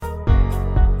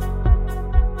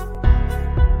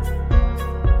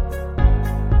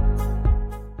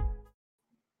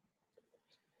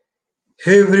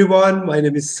Hey everyone, my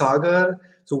name is Sagar.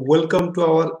 So welcome to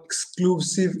our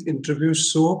exclusive interview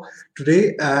show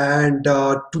today. And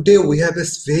today we have a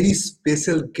very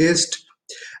special guest,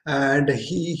 and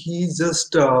he's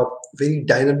just very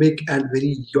dynamic and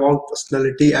very young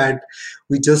personality. And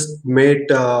we just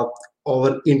met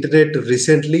over internet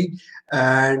recently,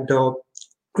 and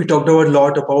we talked about a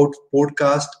lot about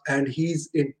podcast, and he's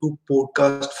into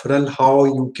podcast funnel, how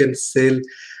you can sell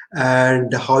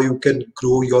and how you can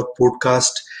grow your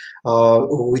podcast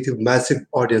with a massive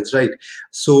audience, right?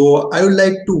 So I would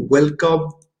like to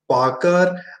welcome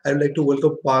Parker. I would like to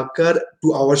welcome Parker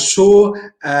to our show,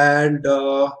 and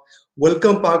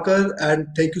welcome Parker, and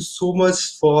thank you so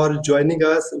much for joining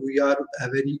us. We are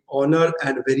very honored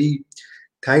and very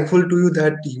thankful to you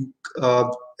that you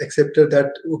accepted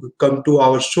that you come to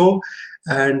our show.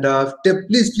 And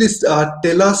please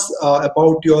tell us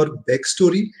about your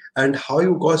backstory and how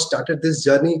you got started this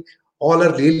journey. All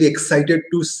are really excited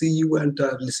to see you and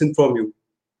listen from you.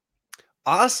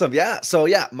 Awesome. Yeah. So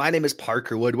yeah, my name is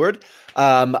Parker Woodward.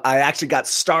 I actually got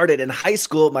started in high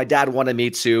school. My dad wanted me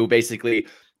to basically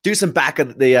do some back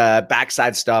of the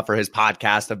backside stuff for his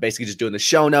podcast of basically just doing the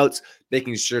show notes,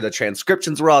 making sure the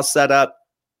transcriptions were all set up.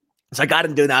 So I got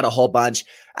into doing that a whole bunch.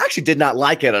 I actually did not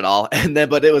like it at all.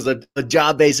 But it was a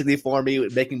job basically for me,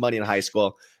 making money in high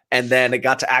school. And then it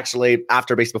got to actually,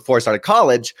 after basically before I started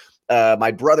college,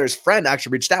 my brother's friend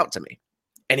actually reached out to me.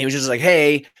 And he was just like,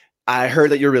 hey, I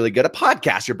heard that you're really good at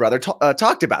podcasts. Your brother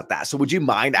talked about that. So would you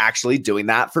mind actually doing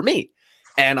that for me?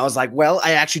 And I was like, well,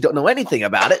 I actually don't know anything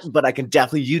about it, but I can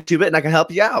definitely YouTube it and I can help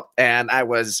you out. And I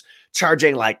was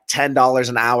charging like $10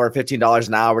 an hour, $15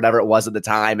 an hour, whatever it was at the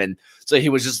time. And so he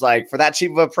was just like, for that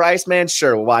cheap of a price, man,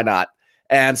 sure, why not?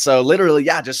 And so literally,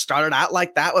 yeah, just started out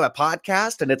like that with a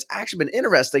podcast. And it's actually been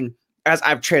interesting as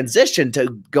I've transitioned to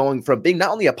going from being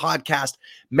not only a podcast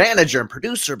manager and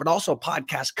producer, but also a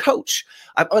podcast coach.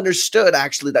 I've understood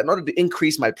actually that in order to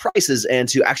increase my prices and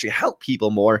to actually help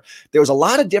people more, there was a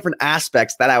lot of different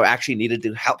aspects that I actually needed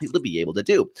to help people to be able to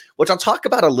do, which I'll talk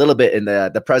about a little bit in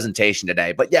the presentation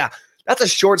today. But yeah, that's a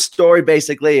short story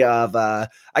basically of, I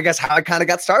guess, how I kind of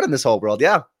got started in this whole world.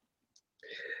 Yeah.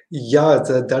 Yeah,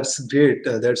 that's great.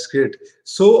 That's great.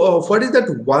 So, what is that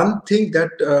one thing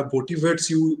that motivates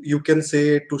you? You can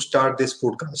say to start this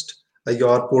podcast,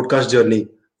 your podcast journey.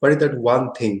 What is that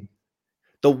one thing?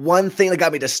 The one thing that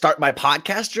got me to start my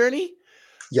podcast journey,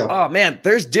 Yeah. oh man,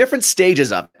 there's different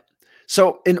stages of it.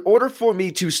 So, in order for me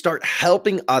to start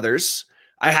helping others,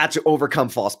 I had to overcome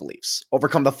false beliefs,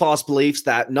 overcome the false beliefs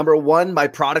that number one, my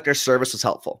product or service was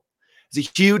helpful. It's a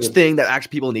huge Yeah. thing that actually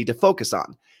people need to focus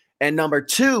on. And number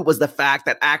two was the fact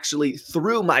that actually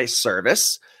through my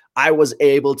service, I was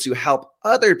able to help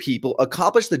other people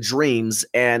accomplish the dreams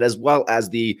and as well as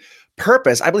the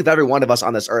purpose. I believe every one of us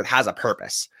on this earth has a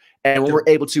purpose. And when Yeah.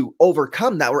 we're able to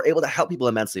overcome that, we're able to help people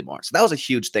immensely more. So that was a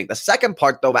huge thing. The second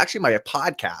part, though, actually my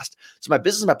podcast. So my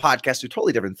business and my podcast do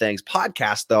totally different things.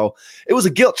 Podcast, though, it was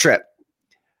a guilt trip.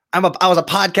 I was a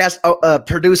podcast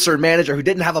producer and manager who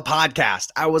didn't have a podcast.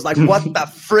 I was like, what the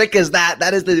frick is that?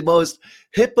 That is the most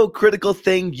hypocritical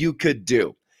thing you could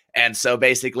do. And so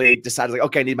basically decided like,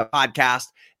 okay, I need my podcast.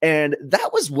 And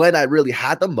that was when I really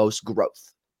had the most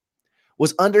growth,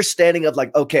 was understanding of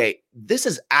like, okay, this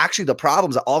is actually the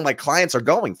problems that all my clients are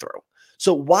going through.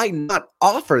 So why not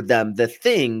offer them the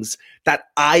things that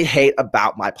I hate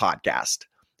about my podcast?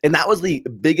 And that was the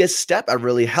biggest step of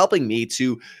really helping me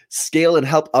to scale and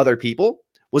help other people,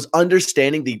 was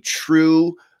understanding the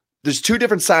true, there's two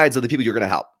different sides of the people you're going to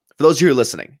help. For those of you who are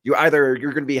listening, you're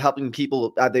going to be helping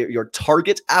people, your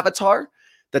target avatar,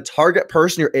 the target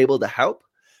person you're able to help,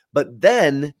 but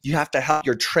then you have to help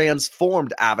your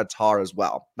transformed avatar as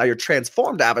well. Now, your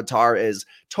transformed avatar is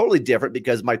totally different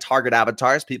because my target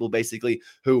avatar is people basically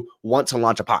who want to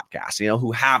launch a podcast,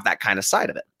 who have that kind of side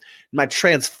of it. My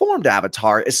transformed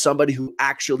avatar is somebody who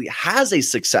actually has a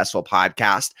successful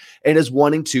podcast and is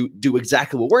wanting to do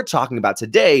exactly what we're talking about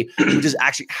today, which is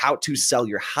actually how to sell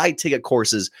your high ticket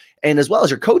courses and as well as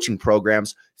your coaching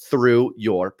programs through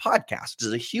your podcast, which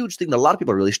is a huge thing that a lot of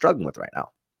people are really struggling with right now.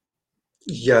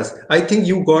 Yes, I think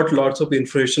you got lots of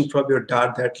information from your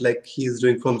dad that like he is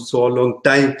doing from so long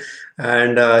time,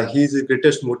 and he's the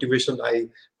greatest motivation.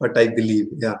 What I believe,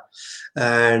 yeah.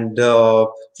 And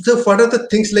so, what are the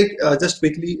things like? Just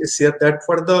quickly share that.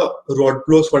 What are the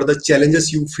roadblocks? What are the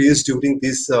challenges you faced during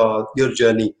this your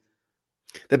journey?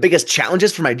 The biggest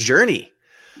challenges for my journey.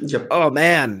 Yep. Oh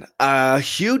man, a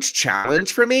huge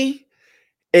challenge for me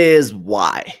is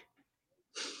why.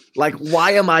 Like,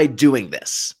 why am I doing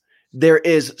this? There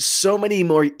is so many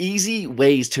more easy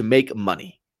ways to make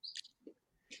money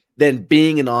than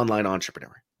being an online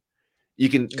entrepreneur. You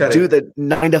can do Correct. the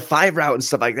 9 to 5 route and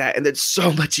stuff like that. And it's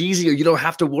so much easier. You don't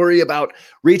have to worry about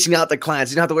reaching out to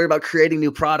clients. You don't have to worry about creating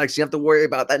new products. You have to worry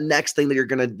about that next thing that you're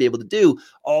going to be able to do.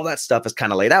 All that stuff is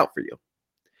kind of laid out for you.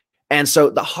 And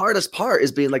so the hardest part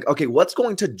is being like, okay, what's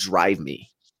going to drive me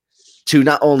to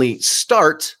not only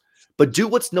start, but do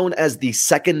what's known as the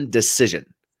second decision.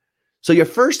 So your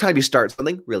first time you start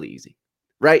something, really easy,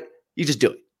 right? You just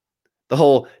do it. The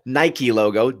whole Nike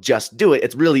logo, just do it.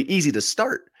 It's really easy to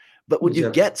start. But when you Yeah.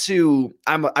 get to,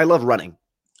 I love running.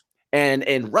 And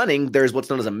in running, there's what's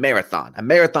known as a marathon. A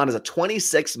marathon is a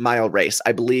 26-mile race.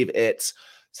 I believe it's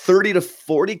 30 to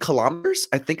 40 kilometers,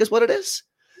 I think is what it is.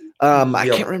 I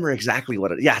Yeah. can't remember exactly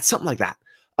what it is. Yeah, it's something like that.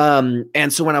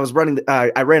 And so when I was running,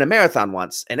 I ran a marathon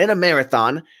once. And in a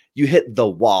marathon, you hit the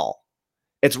wall.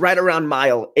 It's right around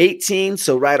mile 18.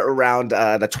 So right around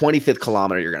the 25th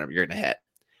kilometer you're gonna hit.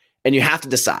 And you have to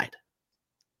decide.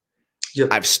 Yeah.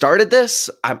 I've started this.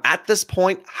 I'm at this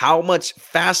point. How much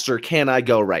faster can I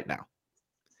go right now?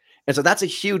 And so that's a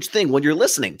huge thing. When you're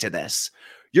listening to this,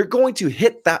 you're going to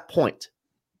hit that point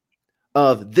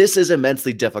of this is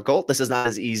immensely difficult. This is not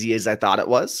as easy as I thought it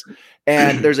was.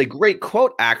 And there's a great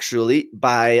quote actually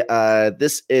by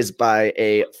this is by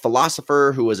a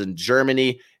philosopher who was in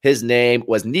Germany. His name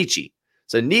was Nietzsche.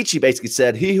 So Nietzsche basically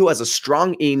said, he who has a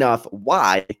strong enough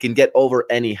why can get over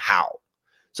any how.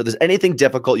 So if there's anything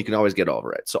difficult, you can always get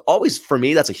over it. So always, for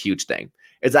me, that's a huge thing.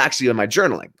 It's actually in my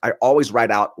journaling. I always write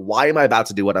out, why am I about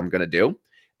to do what I'm going to do?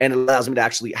 And it allows me to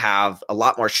actually have a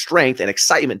lot more strength and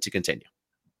excitement to continue.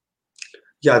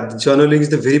 Yeah, journaling is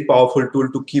the very powerful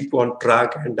tool to keep on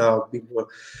track and be more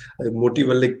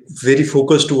motivated, like very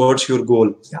focused towards your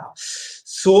goal. Yeah.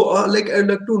 So, like, I'd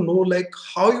like to know, like,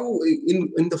 how you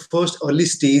in the first early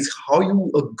stage, how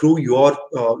you grow your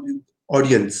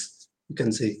audience. You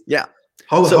can say Yeah.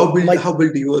 how So how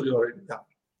build your yeah.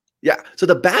 yeah. So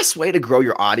the best way to grow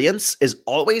your audience is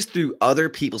always through other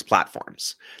people's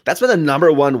platforms. That's been the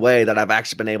number one way that I've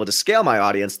actually been able to scale my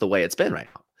audience the way it's been right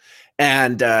now.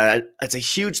 And it's a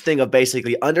huge thing of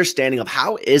basically understanding of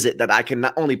how is it that I can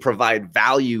not only provide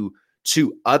value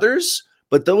to others,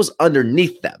 but those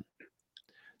underneath them.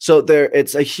 So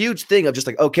it's a huge thing of just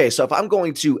like, okay, so if I'm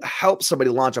going to help somebody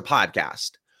launch a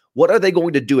podcast, what are they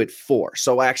going to do it for?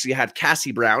 So I actually had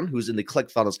Cassie Brown, who's in the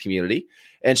ClickFunnels community,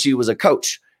 and she was a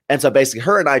coach. And so basically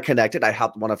her and I connected. I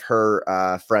helped one of her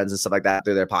friends and stuff like that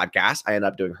through their podcast. I ended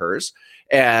up doing hers.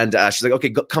 And she's like, okay,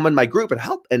 come in my group and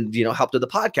help help do the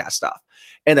podcast stuff.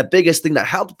 And the biggest thing that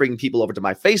helped bring people over to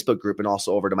my Facebook group and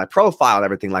also over to my profile and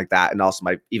everything like that, and also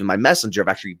even my messenger of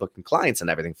actually booking clients and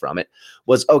everything from it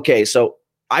was, okay, so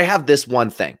I have this one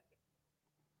thing,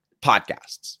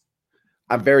 podcasts.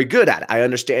 I'm very good at it. I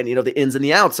understand, the ins and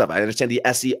the outs of it. I understand the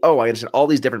SEO. I understand all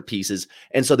these different pieces.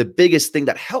 And so the biggest thing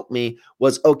that helped me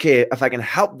was, okay, if I can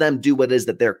help them do what it is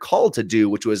that they're called to do,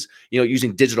 which was,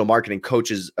 using digital marketing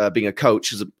coaches, being a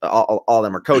coach, all of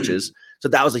them are coaches. So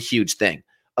that was a huge thing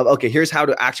of, okay, here's how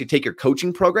to actually take your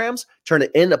coaching programs, turn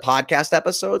it into podcast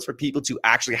episodes for people to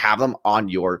actually have them on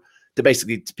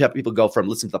to have people go from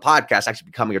listening to the podcast, actually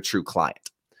becoming a true client.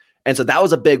 And so that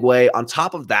was a big way. On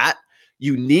top of that,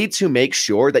 you need to make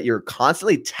sure that you're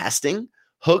constantly testing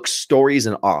hooks, stories,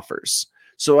 and offers.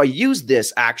 So I use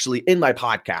this actually in my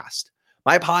podcast.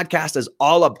 My podcast is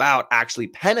all about actually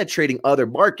penetrating other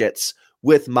markets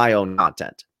with my own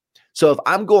content. So if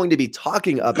I'm going to be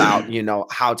talking about,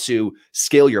 how to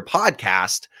scale your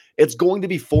podcast, it's going to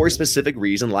be for a specific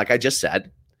reason, like I just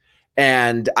said.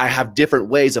 And I have different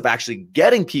ways of actually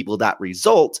getting people that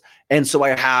result. And so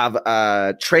I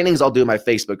have trainings I'll do in my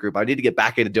Facebook group. I need to get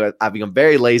back into doing it. I've become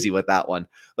very lazy with that one.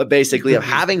 But basically of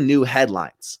having new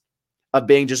headlines, of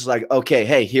being just like, okay,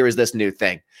 hey, here is this new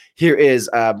thing. Here is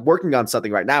working on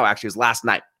something right now, actually, it was last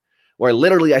night, where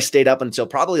literally I stayed up until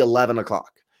probably 11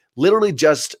 o'clock, literally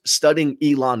just studying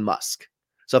Elon Musk.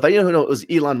 So if anyone who knows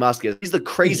who Elon Musk is, he's the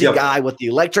crazy guy with the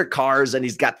electric cars, and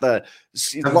he's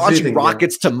launching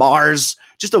rockets to Mars.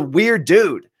 Just a weird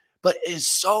dude, but is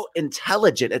so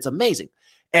intelligent. It's amazing.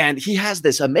 And he has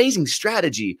this amazing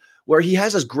strategy where he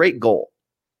has this great goal: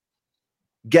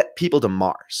 get people to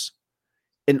Mars.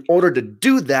 In order to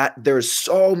do that, there's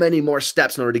so many more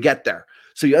steps in order to get there.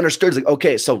 So you understood, it's like,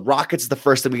 okay, so rockets is the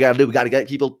first thing we got to do. We got to get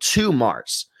people to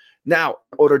Mars. Now,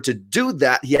 in order to do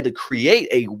that, he had to create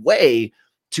a way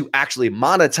to actually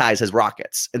monetize his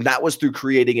rockets. And that was through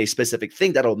creating a specific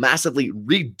thing that'll massively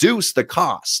reduce the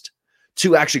cost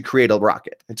to actually create a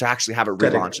rocket and to actually have it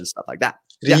relaunch and stuff like that.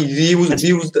 Reuse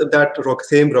that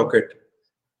same rocket.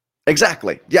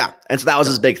 Exactly. Yeah. And so that was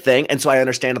his big thing. And so I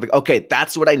understand, like, okay,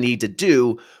 that's what I need to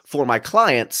do for my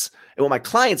clients. And what my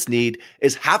clients need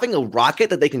is having a rocket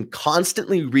that they can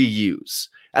constantly reuse.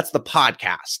 That's the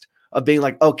podcast of being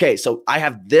like, okay, so I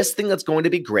have this thing that's going to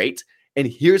be great, and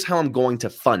here's how I'm going to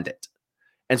fund it.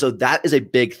 And so that is a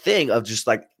big thing of just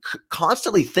like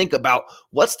constantly think about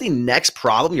what's the next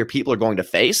problem your people are going to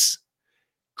face,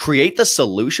 create the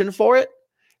solution for it,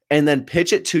 and then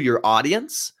pitch it to your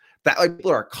audience. That way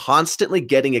people are constantly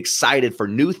getting excited for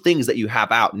new things that you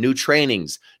have out, new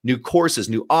trainings, new courses,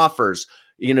 new offers.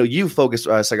 You focus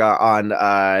on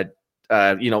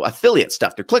affiliate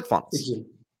stuff through ClickFunnels.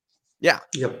 Yeah.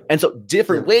 Yep. And so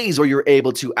different ways where you're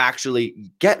able to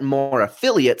actually get more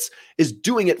affiliates is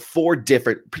doing it for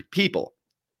different people.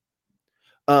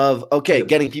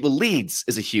 Getting people leads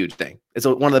is a huge thing. It's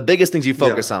one of the biggest things you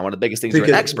focus on, one of the biggest things you're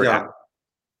an expert at.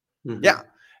 Mm-hmm. Yeah.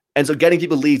 And so getting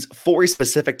people leads for a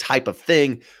specific type of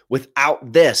thing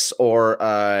without this or,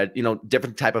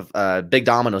 different type of big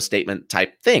domino statement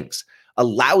type things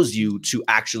allows you to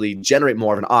actually generate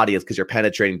more of an audience because you're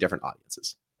penetrating different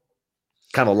audiences.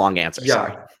 Kind of a long answer.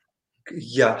 Sorry.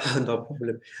 Yeah, no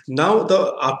problem. Now,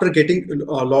 after getting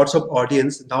lots of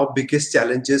audience, now biggest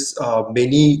challenges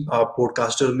many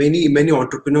podcasters, many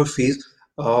entrepreneurs face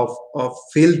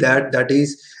feel that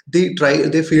is they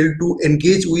fail to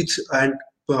engage with and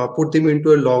put them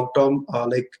into a long term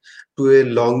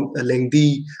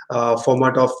lengthy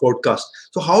format of podcast.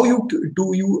 So how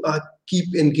do you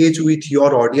keep engaged with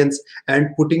your audience and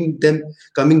putting them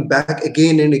coming back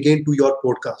again and again to your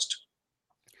podcast?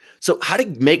 So how to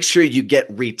make sure you get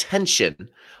retention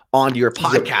on your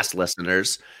podcast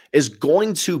listeners is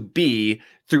going to be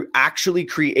through actually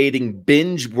creating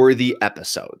binge-worthy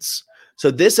episodes. So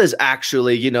this is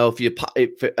actually,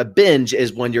 if a binge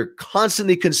is when you're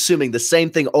constantly consuming the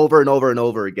same thing over and over and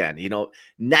over again,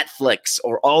 Netflix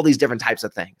or all these different types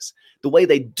of things. The way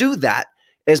they do that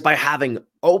is by having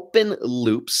open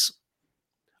loops,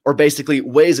 or basically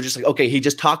ways of just like, okay, he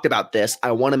just talked about this.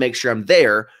 I want to make sure I'm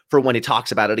there for when he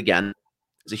talks about it again.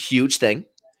 It's a huge thing.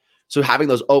 So having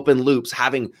those open loops,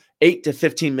 having 8 to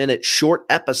 15 minute short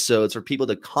episodes for people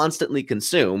to constantly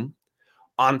consume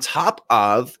on top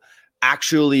of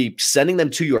actually sending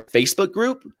them to your Facebook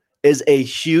group is a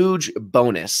huge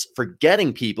bonus for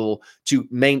getting people to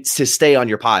stay on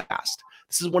your podcast.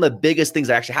 This is one of the biggest things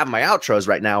I actually have in my outros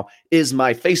right now is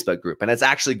my Facebook group. And it's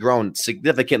actually grown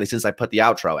significantly since I put the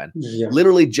outro in. Yeah.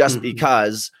 Literally just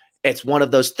because it's one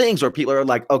of those things where people are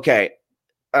like, okay,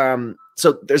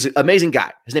 so there's an amazing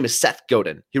guy. His name is Seth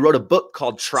Godin. He wrote a book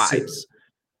called Tribes.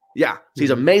 Yeah. So he's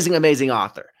an amazing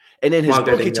author. And in his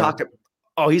book, he talked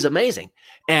about, he's amazing.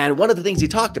 And one of the things he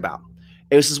talked about,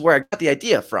 and this is where I got the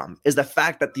idea from, is the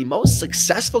fact that the most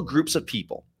successful groups of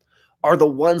people are the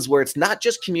ones where it's not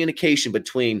just communication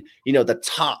between, the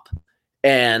top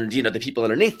and, the people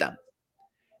underneath them.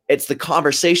 It's the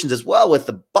conversations as well with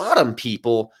the bottom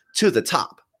people to the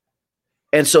top.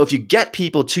 And so if you get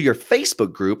people to your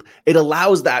Facebook group, it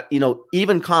allows that,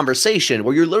 even conversation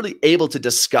where you're literally able to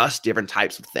discuss different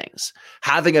types of things.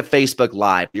 Having a Facebook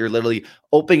Live, you're literally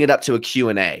opening it up to a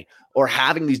Q&A, or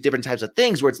having these different types of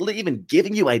things where it's even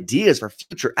giving you ideas for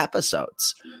future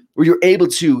episodes, where you're able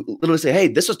to literally say, hey,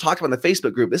 this was talked about in the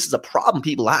Facebook group. This is a problem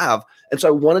people have. And so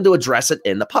I wanted to address it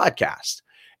in the podcast.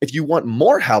 If you want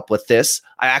more help with this,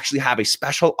 I actually have a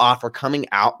special offer coming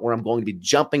out where I'm going to be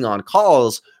jumping on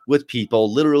calls with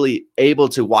people, literally able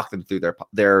to walk them through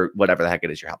their whatever the heck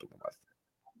it is you're helping them with.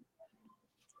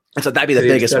 And so that'd be the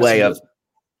biggest way of,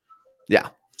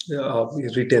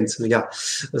 retention.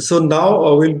 So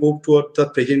now we'll move toward the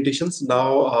presentations.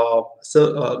 Now,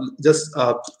 just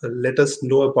let us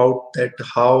know about that,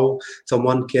 how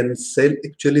someone can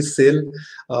actually sell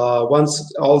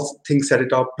once all things set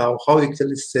it up. Now, how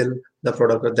actually sell the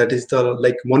product. That is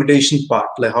the monetization part,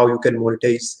 like how you can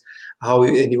monetize, how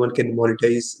anyone can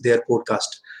monetize their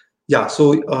podcast.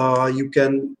 So you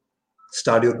can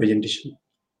start your presentation.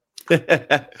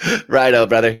 Righto,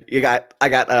 brother. I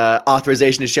got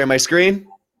authorization to share my screen?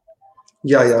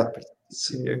 Yeah.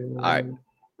 So, all right.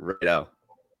 Righto.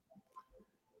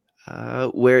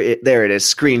 There it is.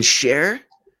 Screen share.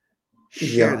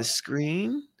 Share the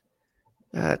screen.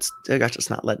 It's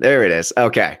not letting. There it is.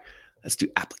 Okay. Let's do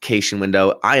application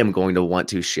window. I am going to want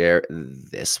to share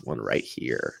this one right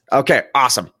here. Okay,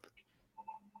 awesome.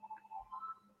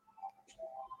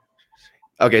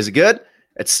 Okay, is it good?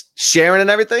 It's sharing and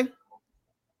everything?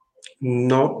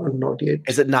 No, not yet.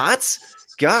 Is it not?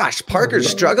 Gosh, Parker's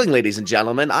struggling, ladies and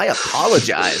gentlemen. I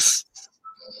apologize.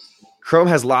 Chrome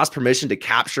has lost permission to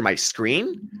capture my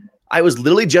screen. I was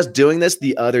literally just doing this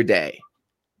the other day.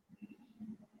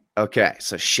 Okay,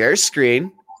 so share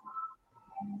screen,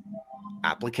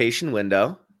 application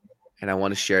window, and I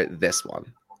want to share this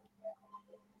one.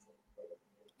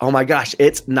 Oh my gosh,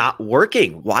 it's not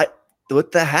working. What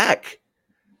the heck?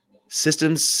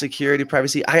 Systems, security,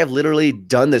 privacy. I have literally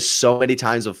done this so many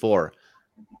times before.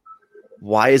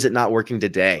 Why is it not working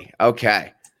today?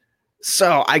 Okay.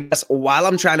 So I guess while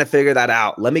I'm trying to figure that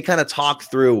out, let me kind of talk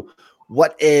through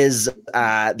what is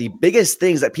the biggest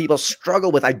things that people struggle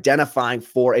with identifying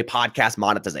for a podcast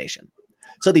monetization.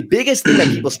 So the biggest thing that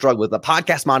people struggle with, the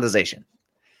podcast monetization,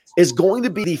 is going to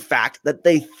be the fact that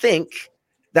they think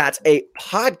that a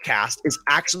podcast is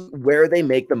actually where they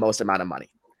make the most amount of money.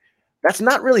 That's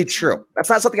not really true. That's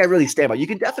not something I really stand by. You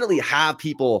can definitely have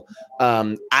people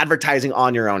advertising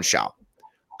on your own show.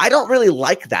 I don't really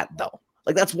like that, though.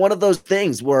 Like, that's one of those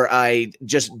things where I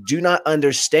just do not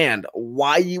understand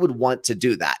why you would want to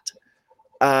do that.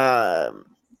 Oh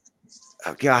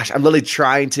gosh, I'm literally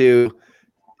trying to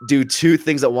do two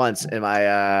things at once in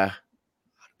my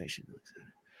automation.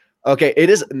 Okay, it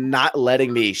is not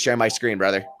letting me share my screen,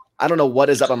 brother. I don't know what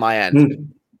is up on my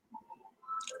end.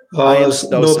 I am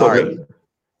so sorry.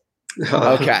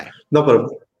 Okay. No problem.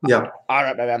 Yeah. All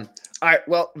right, my man. All right.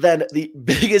 Well, then the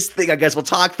biggest thing, I guess we'll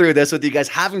talk through this with you guys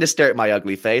having to stare at my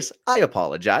ugly face. I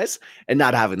apologize, and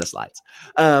not having the slides.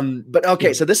 But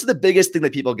okay, so this is the biggest thing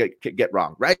that people get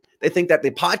wrong, right? They think that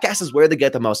the podcast is where they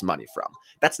get the most money from.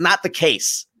 That's not the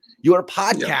case. Your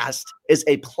podcast is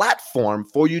a platform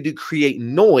for you to create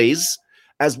noise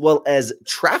as well as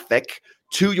traffic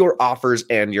to your offers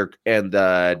and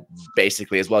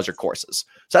basically as well as your courses.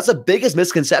 So that's the biggest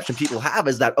misconception people have,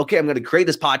 is that, okay, I'm going to create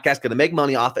this podcast, going to make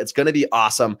money off it. It's going to be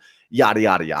awesome, yada,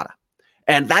 yada, yada.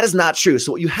 And that is not true.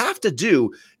 So what you have to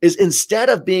do is, instead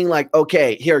of being like,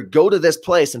 okay, here, go to this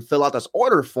place and fill out this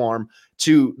order form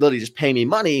to literally just pay me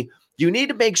money, you need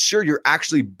to make sure you're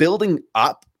actually building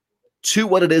up to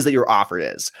what it is that your offer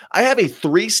is. I have a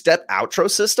 3-step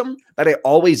outro system that I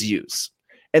always use.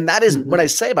 And that is, when I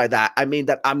say by that, I mean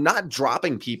that I'm not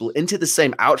dropping people into the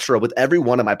same outro with every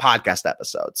one of my podcast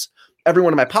episodes. Every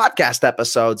one of my podcast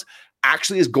episodes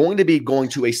actually is going to be going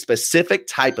to a specific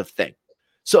type of thing.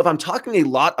 So if I'm talking a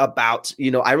lot about,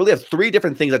 I really have 3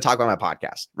 different things I talk about on my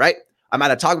podcast, right? I'm going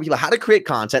to talk with people how to create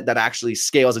content that actually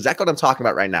scales, exactly what I'm talking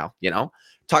about right now.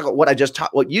 Talk about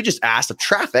what you just asked of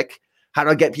traffic. How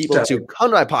to get people to come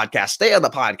to my podcast, stay on the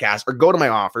podcast, or go to my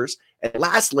offers. And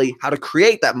lastly, how to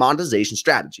create that monetization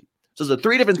strategy. So there's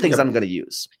 3 different things I'm going to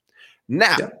use.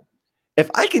 Now, if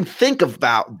I can think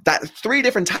about that 3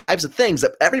 different types of things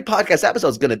that every podcast episode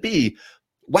is going to be,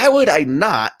 why would I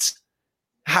not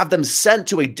have them sent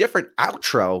to a different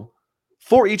outro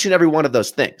for each and every one of those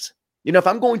things? If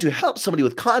I'm going to help somebody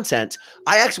with content,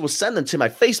 I actually will send them to my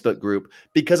Facebook group,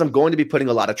 because I'm going to be putting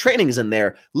a lot of trainings in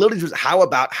there, literally just how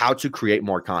to create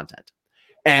more content.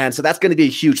 And so that's going to be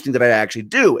a huge thing that I actually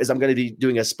do, is I'm going to be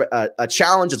doing a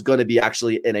challenge. It's going to be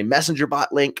actually in a Messenger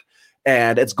bot link.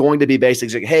 And it's going to be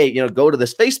basically, hey, go to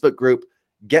this Facebook group,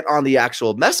 get on the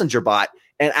actual Messenger bot,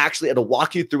 and actually it'll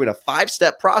walk you through in a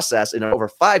 5-step process in over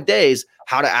 5 days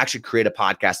how to actually create a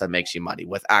podcast that makes you money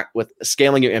with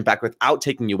scaling your impact without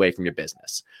taking you away from your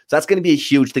business. So that's going to be a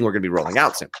huge thing we're going to be rolling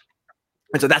out soon.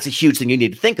 And so that's a huge thing you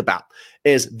need to think about,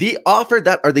 is the offer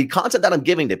or the content that I'm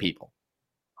giving to people.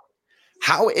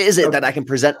 How is it that I can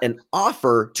present an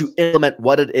offer to implement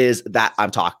what it is that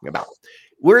I'm talking about?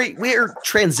 We're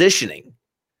transitioning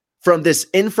from this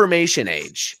information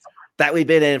age that we've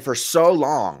been in for so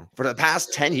long, for the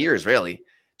past 10 years, really,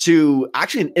 to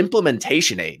actually an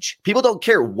implementation age. People don't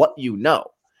care what you know.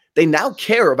 They now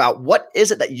care about what is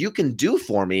it that you can do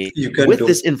for me with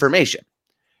this information.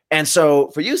 And so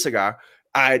for you, Sagar,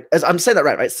 I'm saying that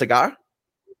right? Sagar?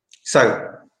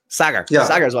 Sagar. Yeah.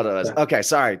 Sagar is what it is. Yeah. Okay,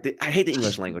 sorry. I hate the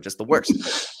English language. It's the worst.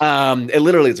 It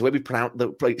literally is the way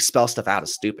we spell stuff out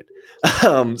is stupid.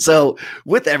 So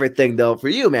with everything, though, for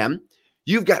you, man,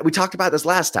 we talked about this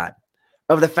last time,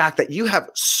 of the fact that you have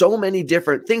so many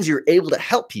different things you're able to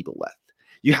help people with.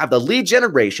 You have the lead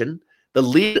generation, the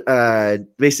lead,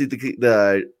 basically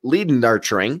the lead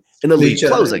nurturing, and the lead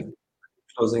closing.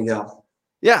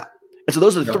 Yeah. And so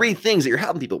those are the 3 things that you're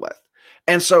helping people with.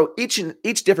 And so each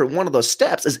different one of those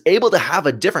steps is able to have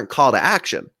a different call to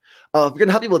action. If you're going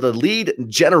to help people with the lead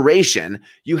generation,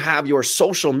 you have your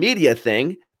social media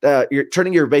thing. You're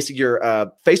turning your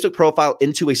Facebook profile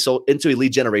into a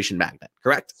lead generation magnet,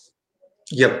 correct?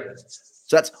 Yep.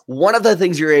 So that's one of the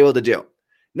things you're able to do.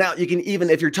 Now, you can even,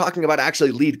 if you're talking about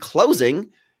actually lead closing,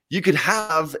 you could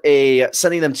have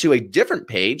sending them to a different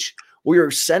page where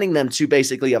you're sending them to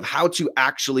basically of how to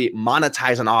actually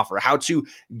monetize an offer, how to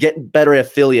get better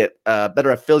affiliate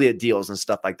deals and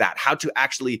stuff like that, how to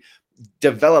actually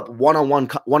develop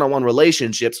one-on-one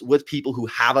relationships with people who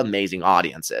have amazing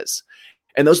audiences.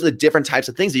 And those are the different types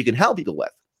of things that you can help people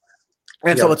with.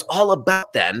 And so it's all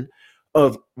about then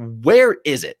of where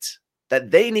is it that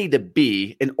they need to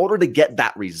be in order to get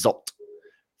that result.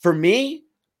 For me,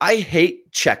 I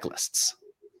hate checklists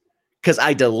because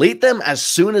I delete them as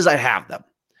soon as I have them.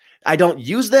 I don't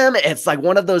use them. It's like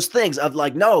one of those things of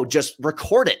like, no, just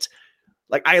record it.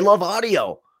 Like, I love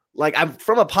audio. Like, I'm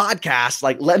from a podcast,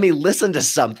 like, let me listen to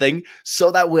something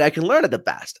so that way I can learn it the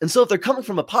best. And so if they're coming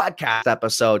from a podcast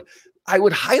episode, I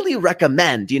would highly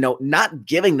recommend, not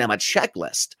giving them a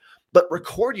checklist, but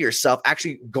record yourself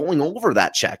actually going over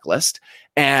that checklist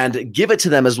and give it to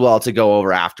them as well to go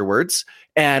over afterwards.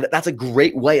 And that's a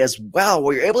great way as well,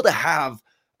 where you're able to have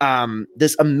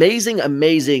this amazing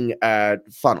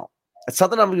funnel. It's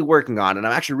something I'm going to be working on, and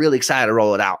I'm actually really excited to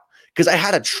roll it out because I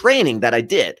had a training that I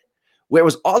did where it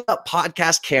was all about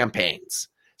podcast campaigns.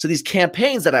 So these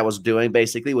campaigns that I was doing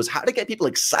basically was how to get people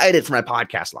excited for my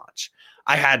podcast launch.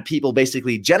 I had people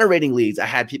basically generating leads. I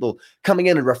had people coming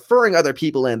in and referring other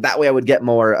people in. That way I would get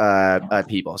more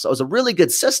people. So it was a really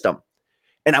good system.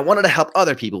 And I wanted to help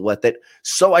other people with it.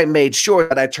 So I made sure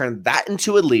that I turned that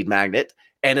into a lead magnet.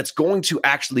 And it's going to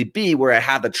actually be where I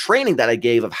have the training that I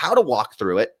gave of how to walk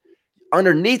through it.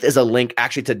 Underneath is a link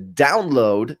actually to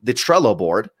download the Trello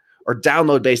board or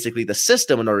download basically the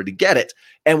system in order to get it.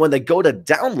 And when they go to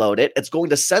download it, it's going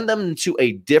to send them to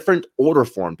a different order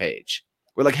form page.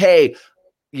 We're like, hey,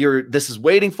 this is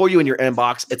waiting for you in your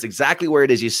inbox. It's exactly where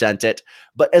it is you sent it.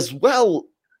 But as well,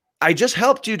 I just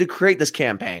helped you to create this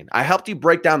campaign. I helped you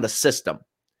break down the system.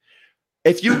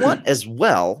 If you want as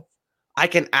well, I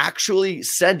can actually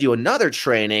send you another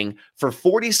training for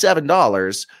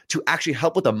 $47 to actually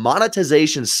help with the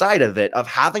monetization side of it, of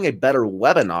having a better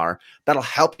webinar that'll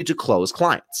help you to close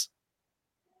clients,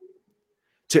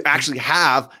 to actually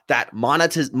have that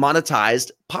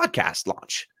monetized podcast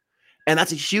launch. And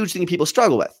that's a huge thing people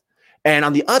struggle with. And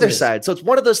on the other side, so it's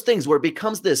one of those things where it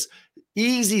becomes this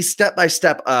easy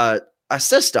step-by-step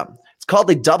system. It's called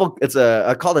a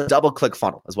double click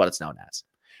funnel is what it's known as.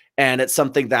 And it's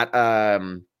something that,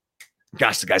 the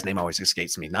guy's name always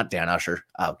escapes me, not Dan Usher.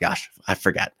 Oh gosh, I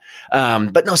forget.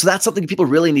 But no, so that's something people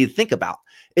really need to think about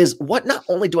is what not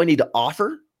only do I need to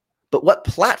offer, but what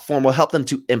platform will help them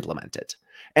to implement it.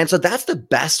 And so that's the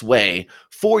best way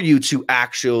for you to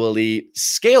actually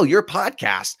scale your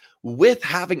podcast with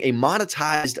having a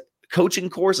monetized coaching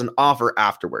course and offer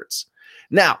afterwards.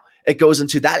 Now, it goes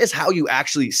into that is how you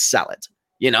actually sell it.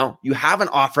 You have an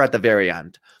offer at the very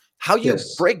end. How you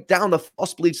break down the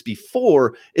false beliefs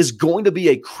before is going to be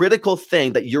a critical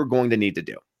thing that you're going to need to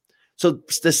do. So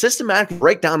to systematically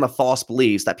break down the false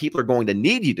beliefs that people are going to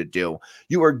need you to do,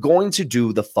 you are going to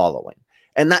do the following.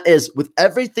 And that is, with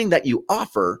everything that you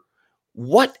offer,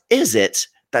 what is it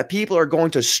that people are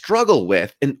going to struggle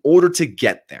with in order to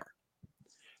get there?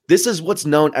 This is what's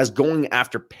known as going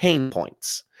after pain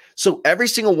points. So every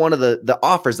single one of the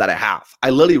offers that I have, I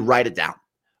literally write it down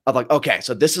of like, okay,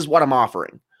 so this is what I'm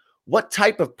offering. What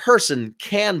type of person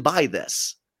can buy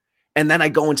this? And then I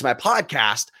go into my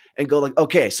podcast and go like,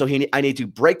 okay, so I need to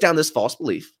break down this false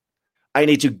belief. I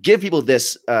need to give people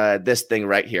this thing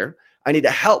right here. I need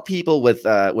to help people with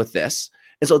this.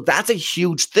 And so that's a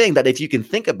huge thing that if you can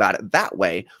think about it that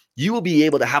way, you will be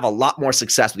able to have a lot more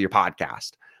success with your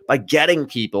podcast by getting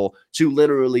people to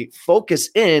literally focus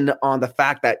in on the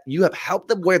fact that you have helped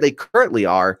them where they currently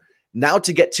are. Now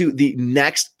to get to the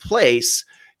next place,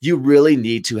 you really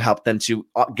need to help them to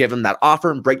give them that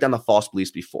offer and break down the false beliefs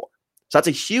before. So that's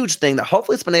a huge thing that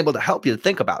hopefully it's been able to help you to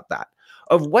think about that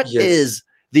of what is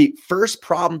the first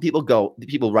problem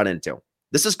people run into.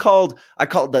 This is I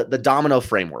call it the domino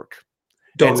framework.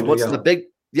 So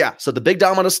the big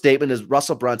domino statement is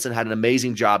Russell Brunson had an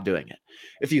amazing job doing it.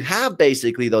 If you have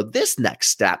basically though this next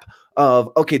step of,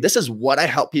 okay, this is what I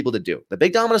help people to do. The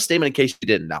big domino statement, in case you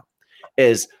didn't know,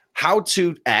 is how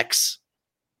to X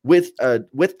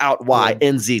without Y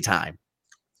in Z time.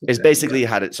 Is basically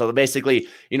how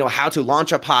to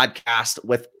launch a podcast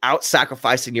without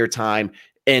sacrificing your time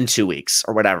in 2 weeks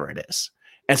or whatever it is.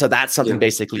 And so that's something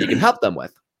basically you can help them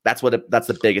with. That's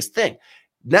the biggest thing.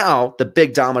 Now,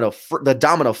 the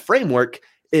domino framework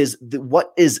is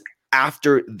what is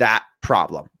after that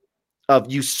problem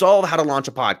of you solve how to launch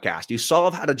a podcast, you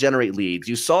solve how to generate leads,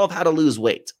 you solve how to lose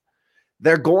weight.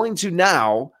 They're going to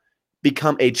now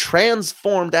become a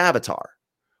transformed avatar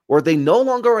where they no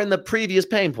longer are in the previous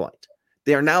pain point.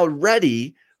 They are now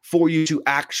ready for you to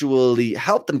actually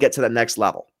help them get to that next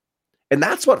level. And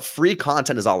that's what free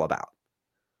content is all about,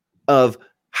 of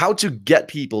how to get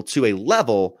people to a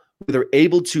level where they're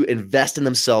able to invest in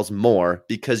themselves more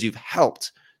because you've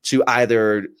helped to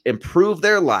either improve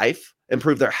their life,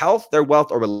 improve their health, their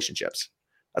wealth, or relationships.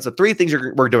 That's the three things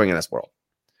we're doing in this world.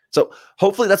 So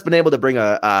hopefully that's been able to bring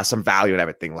some value and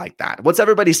everything like that. What's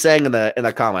everybody saying in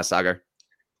the comments, Sagar?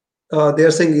 They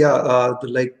are saying, yeah,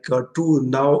 true.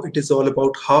 Now it is all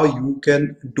about how you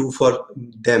can do for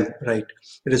them, right?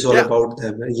 It is all Yeah. about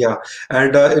them, yeah.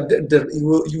 And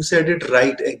you said it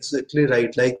right, exactly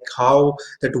right. Like how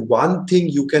that one thing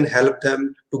you can help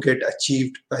them to get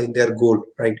achieved in their goal,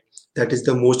 right? That is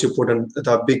the most important.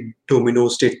 The big domino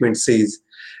statement says.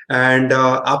 And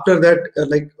after that,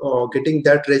 getting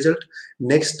that result,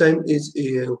 next time is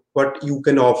what you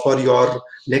can offer your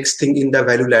next thing in the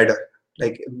value ladder.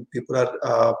 Like people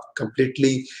are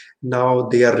completely now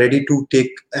they are ready to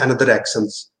take another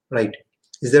actions, right?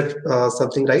 Is that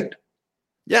something right?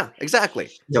 Yeah, exactly.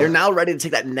 They're Yep. now ready to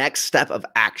take that next step of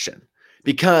action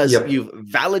because Yep. you've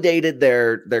validated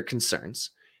their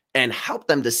concerns and helped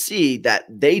them to see that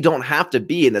they don't have to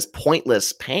be in this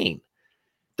pointless pain.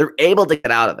 They're able to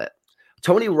get out of it.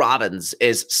 Tony Robbins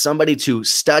is somebody to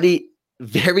study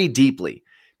very deeply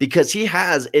because he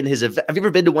has in his event. Have you ever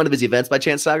been to one of his events by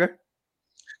chance, Sagar?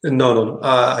 No.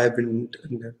 I have been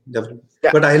never,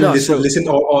 Yeah. but I No. listen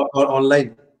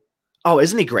online. Oh,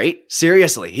 isn't he great?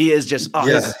 Seriously, he is just. Oh,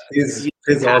 Yeah,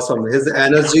 he's awesome. His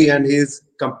energy and he's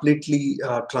completely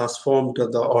transformed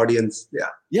the audience. Yeah.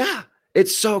 Yeah,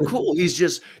 it's so cool. He's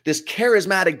just this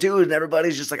charismatic dude, and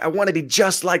everybody's just like, I want to be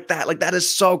just like that. Like, that is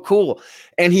so cool.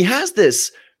 And he has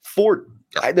this for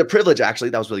the privilege, actually,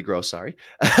 that was really gross. Sorry.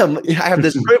 I have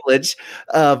this privilege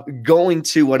of going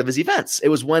to one of his events. It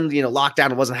was when,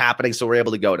 lockdown wasn't happening. So we're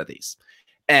able to go to these.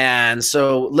 And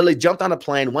so literally jumped on a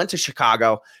plane, went to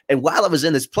Chicago. And while I was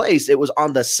in this place, it was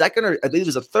on the second or I think it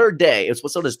was the third day. It was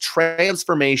what's known as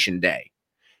Transformation Day.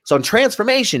 So on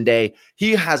Transformation Day,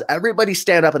 he has everybody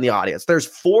stand up in the audience. There's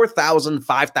 4,000,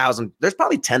 5,000, there's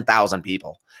probably 10,000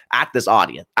 people at this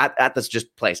audience, at this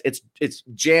just place. It's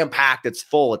jam-packed, it's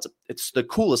full, it's the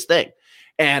coolest thing.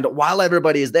 And while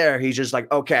everybody is there, he's just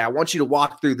like, okay, I want you to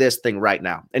walk through this thing right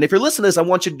now. And if you're listening to this, I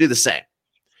want you to do the same.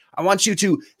 I want you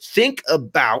to think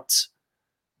about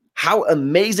how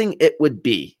amazing it would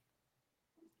be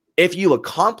if you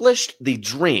accomplished the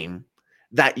dream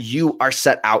that you are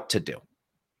set out to do.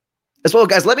 As well,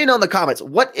 guys, let me know in the comments,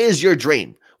 what is your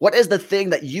dream? What is the thing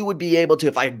that you would be able to,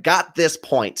 if I got this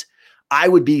point, I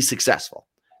would be successful?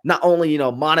 Not only,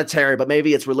 monetary, but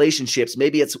maybe it's relationships,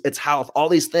 maybe it's health, all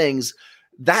these things.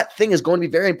 That thing is going to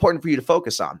be very important for you to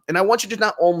focus on. And I want you to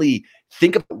not only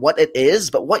think about what it is,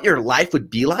 but what your life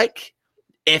would be like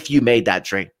if you made that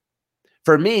dream.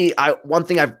 For me, one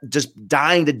thing I'm just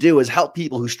dying to do is help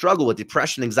people who struggle with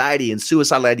depression, anxiety, and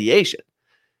suicidal ideation.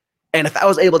 And if I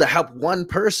was able to help one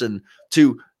person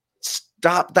to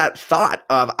stop that thought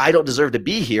of I don't deserve to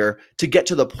be here, to get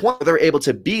to the point where they're able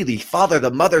to be the father,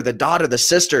 the mother, the daughter, the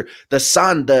sister, the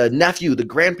son, the nephew, the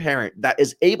grandparent that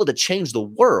is able to change the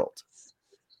world,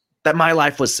 that my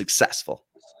life was successful,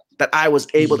 that I was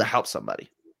able to help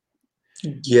somebody.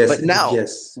 Yes. But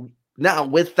now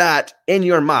with that in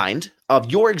your mind of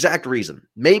your exact reason,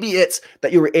 maybe it's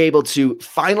that you were able to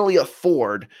finally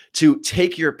afford to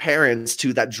take your parents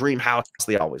to that dream house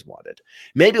they always wanted.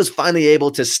 Maybe it was finally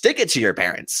able to stick it to your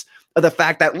parents of the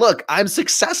fact that, look, I'm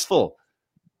successful.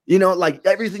 Like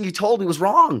everything you told me was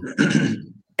wrong.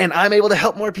 And I'm able to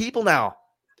help more people now.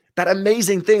 That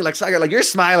amazing thing, like Sagar, like you're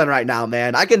smiling right now,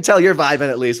 man. I can tell you're vibing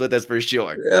at least with this for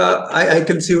sure. I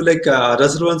can see like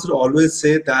Russell Brunson would always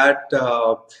say that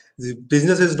the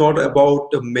business is not about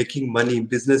making money.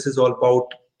 Business is all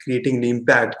about creating an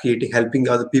impact, helping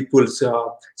other people,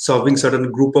 serving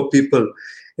certain group of people.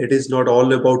 It is not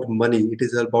all about money. It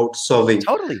is about serving.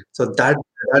 Totally. So that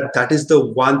is the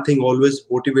one thing always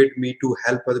motivate me to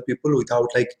help other people without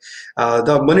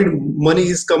the money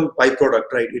is come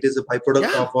byproduct, right? It is a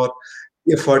byproduct of our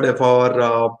effort, of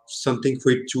our something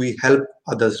which we help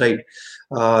others, right?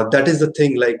 That is the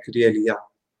thing, like really, yeah.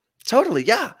 Totally,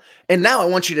 yeah. And now I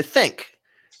want you to think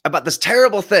about this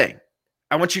terrible thing.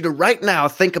 I want you to right now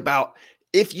think about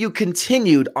if you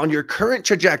continued on your current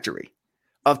trajectory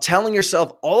of telling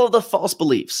yourself all of the false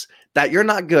beliefs that you're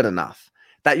not good enough,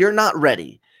 that you're not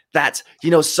ready, that,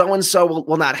 so-and-so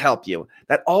will not help you,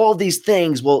 that all of these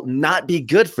things will not be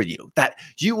good for you, that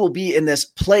you will be in this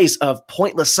place of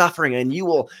pointless suffering and you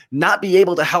will not be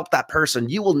able to help that person.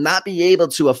 You will not be able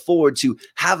to afford to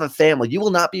have a family. You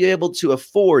will not be able to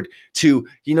afford to,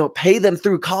 pay them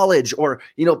through college or,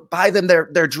 buy them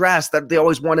their dress that they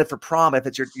always wanted for prom if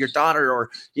it's your daughter, or,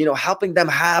 helping them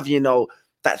have,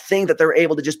 that thing that they're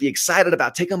able to just be excited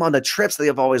about, take them on the trips they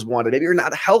have always wanted. Maybe you're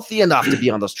not healthy enough to be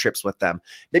on those trips with them.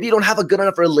 Maybe you don't have a good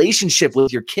enough relationship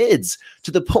with your kids to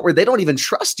the point where they don't even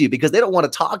trust you because they don't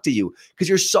want to talk to you because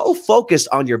you're so focused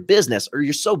on your business, or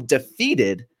you're so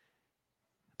defeated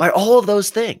by all of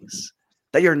those things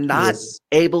that you're not Yes.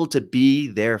 able to be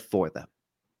there for them.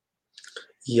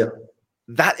 Yeah.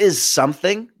 That is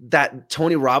something that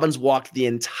Tony Robbins walked the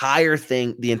entire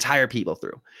people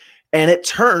through. And it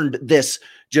turned this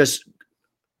just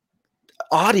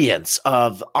audience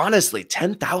of honestly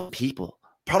 10,000 people,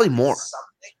 probably more,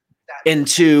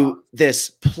 into this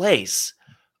place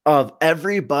of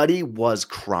everybody was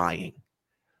crying.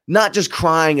 Not just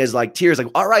crying as like tears, like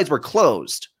our eyes were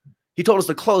closed. He told us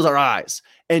to close our eyes,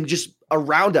 and just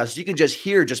around us, you can just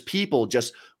hear just people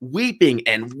just weeping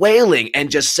and wailing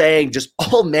and just saying just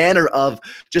all manner of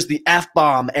just the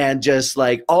F-bomb and just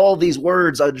like all these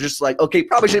words are just like, okay,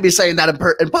 probably shouldn't be saying that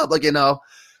in public, you know,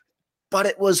 but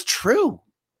it was true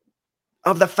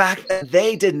of the fact that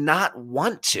they did not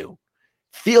want to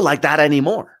feel like that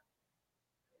anymore.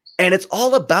 And it's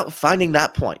all about finding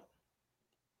that point.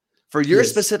 For your Yes.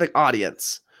 specific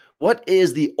audience, what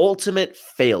is the ultimate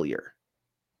failure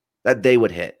that they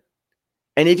would hit?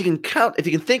 And if you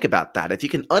can think about that, if you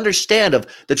can understand of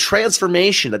the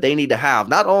transformation that they need to have,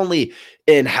 not only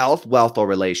in health, wealth, or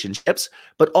relationships,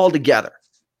 but all together.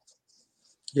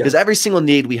 Yeah. Because every single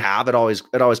need we have, it always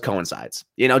coincides.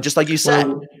 You know, just like you said,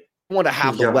 Well, you want to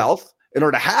have the yeah. wealth. In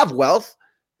order to have wealth,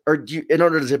 in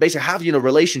order to basically have, you know,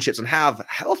 relationships and have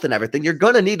health and everything, you're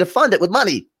going to need to fund it with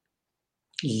money.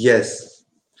 Yes.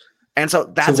 And so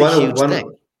that's So a huge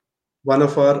thing. one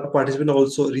of our participants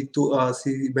also, Ritu,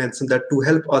 she mentioned that to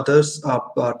help others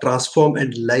transform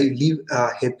and live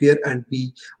happier and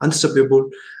be unstoppable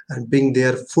and being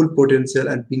their full potential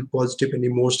and being positive and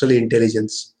emotionally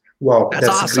intelligent. Wow, That's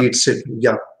that's awesome. a great statement.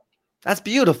 Yeah. That's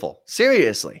beautiful.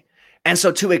 Seriously. And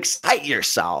so to excite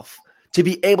yourself, to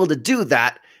be able to do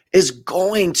that is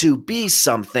going to be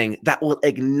something that will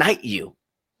ignite you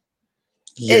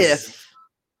Yes. if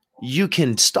you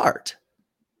can start.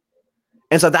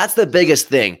 And so that's the biggest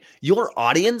thing. Your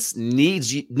audience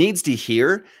needs to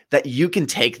hear that you can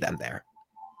take them there.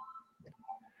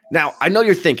 Now, I know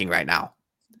you're thinking right now,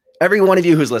 every one of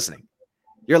you who's listening,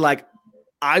 you're like,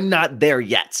 I'm not there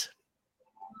yet.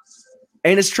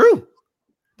 And it's true.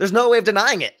 There's no way of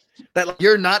denying it. That like,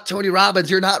 you're not Tony Robbins,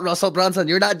 you're not Russell Brunson,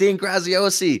 you're not Dean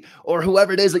Graziosi, or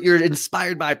whoever it is that you're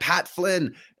inspired by, Pat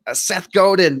Flynn, Seth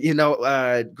Godin, you know,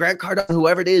 Grant Cardone,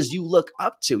 whoever it is you look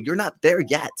up to. You're not there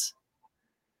yet.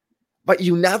 But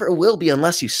you never will be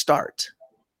unless you start.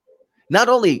 Not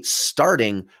only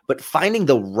starting, but finding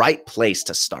the right place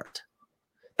to start.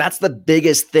 That's the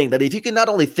biggest thing, that if you can not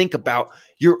only think about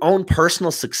your own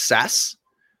personal success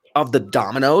of the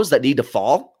dominoes that need to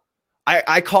fall,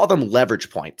 I call them leverage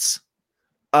points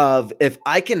of if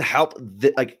I can help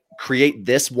create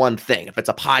this one thing, if it's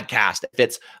a podcast, if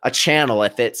it's a channel,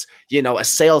 if it's, you know, a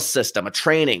sales system, a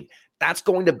training, that's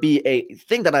going to be a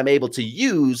thing that I'm able to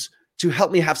use to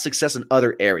help me have success in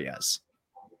other areas.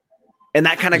 And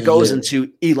that kind of goes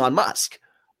into Elon Musk.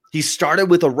 He started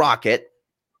with a rocket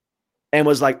and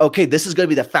was like, okay, this is going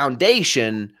to be the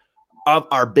foundation of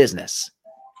our business.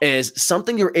 Is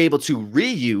something you're able to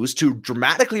reuse to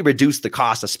dramatically reduce the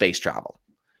cost of space travel.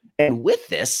 And with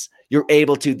this, you're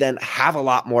able to then have a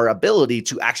lot more ability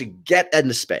to actually get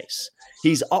into space.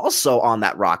 He's also on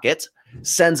that rocket,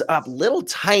 sends up little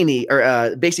tiny,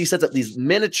 or basically sends up these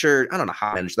miniature, I don't know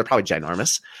how miniature, they're probably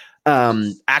ginormous,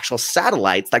 actual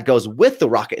satellites that goes with the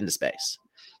rocket into space.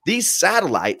 These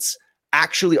satellites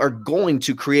actually are going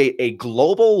to create a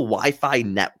global Wi-Fi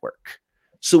network.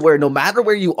 So where no matter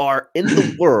where you are in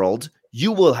the world,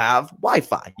 you will have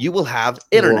Wi-Fi, you will have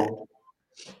internet. Wow.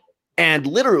 And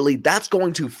literally that's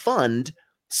going to fund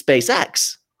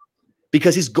SpaceX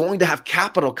because he's going to have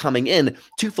capital coming in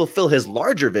to fulfill his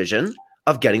larger vision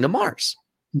of getting to Mars.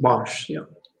 Marsh, yeah.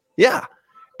 Yeah.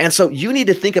 And so you need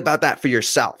to think about that for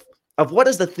yourself of what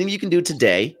is the thing you can do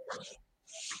today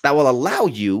that will allow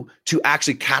you to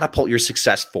actually catapult your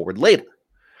success forward later.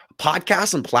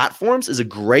 Podcasts and platforms is a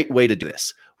great way to do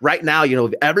this. Right now, you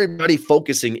know, everybody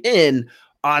focusing in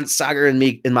on Sagar and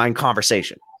me in my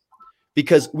conversation,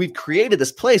 because we've created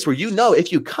this place where, you know,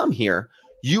 if you come here,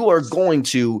 you are going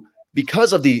to,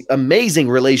 because of the amazing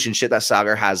relationship that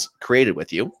Sagar has created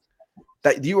with you,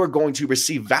 that you are going to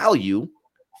receive value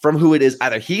from who it is,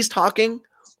 either he's talking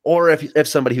or if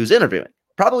somebody who's interviewing.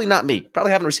 Probably not me.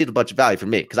 Probably haven't received a bunch of value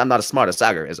from me because I'm not as smart as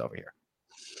Sagar is over here.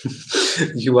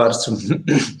 You are.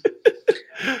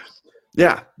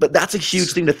 Yeah, but that's a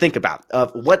huge thing to think about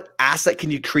of what asset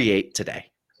can you create today?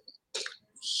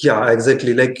 Yeah,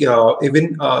 exactly. Like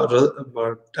even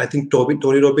I think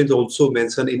Tony Robbins also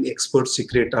mentioned in Expert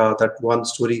Secret that one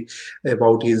story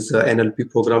about his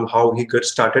NLP program, how he got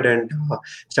started and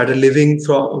started living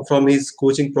from his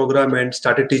coaching program and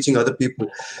started teaching other people.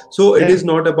 So it Yeah, is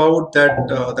not about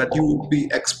that you be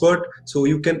expert. So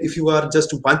you can, if you are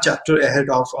just one chapter ahead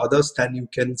of others, then you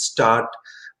can start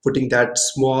putting that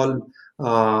small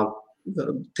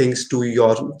things to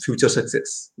your future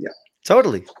success. Yeah.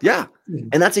 totally. Yeah. Mm.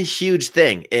 And that's a huge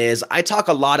thing is I talk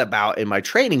a lot about in my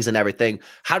trainings and everything,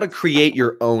 how to create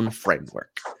your own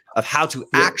framework of how to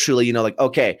Yeah. actually, like,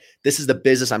 okay, this is the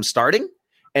business I'm starting.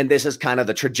 And this is kind of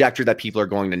the trajectory that people are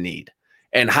going to need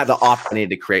and how the offer I need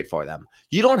to create for them.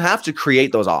 You don't have to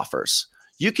create those offers.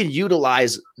 You can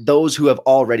utilize those who have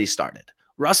already started.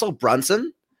 Russell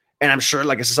Brunson, and I'm sure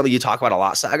like this is something you talk about a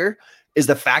lot, Sagar, is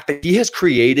the fact that he has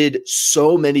created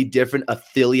so many different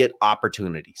affiliate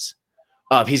opportunities.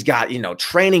 He's got,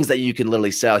 trainings that you can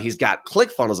literally sell. He's got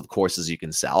ClickFunnels of courses you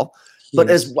can sell. But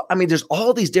Yes. there's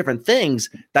all these different things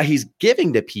that he's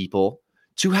giving to people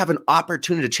to have an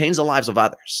opportunity to change the lives of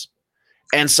others.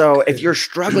 And so if you're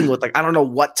struggling with like, I don't know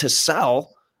what to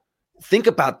sell, think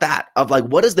about that of like,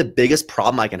 what is the biggest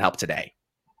problem I can help today?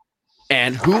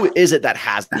 And who is it that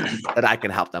has that I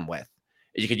can help them with?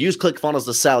 You could use ClickFunnels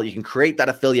to sell. You can create that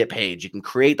affiliate page. You can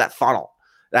create that funnel,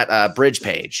 that bridge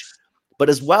page. But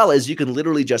as well as you can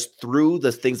literally just through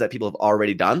the things that people have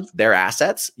already done, their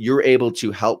assets, you're able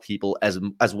to help people as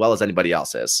well as anybody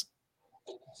else is.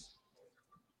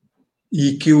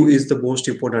 EQ is the most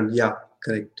important. Yeah,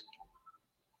 correct.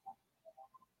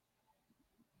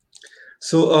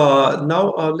 So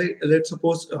now let's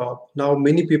suppose now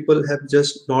many people have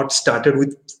just not started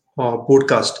with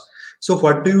podcast. So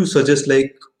what do you suggest?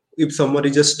 Like if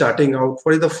somebody just starting out,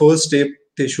 what is the first step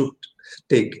they should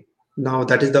take? Now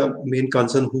that is the main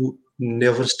concern who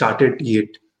never started yet.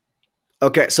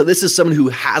 Okay, so this is someone who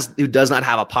does not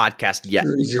have a podcast yet,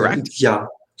 correct? Yeah,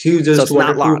 he So just it's not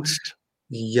wanted to. launched.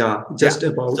 Yeah, Yeah. just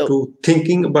about So to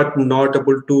thinking, but not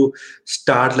able to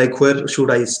start. Like where should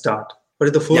I start? What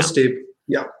is the yeah. first step?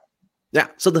 Yeah. Yeah.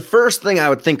 So the first thing I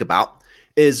would think about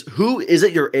is who is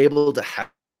it you're able to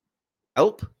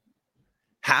help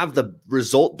have the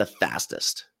result the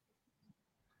fastest?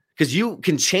 Because you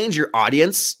can change your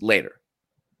audience later.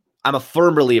 I'm a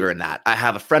firm believer in that. I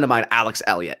have a friend of mine, Alex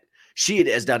Elliott. She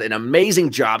has done an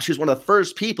amazing job. She was one of the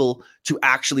first people to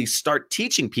actually start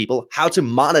teaching people how to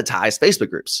monetize Facebook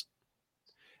groups.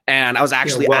 And I was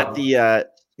actually at the,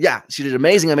 she did an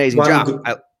amazing job.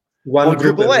 One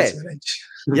Group away. challenge.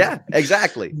 Yeah,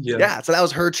 exactly. Yeah. So that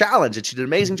was her challenge. And she did an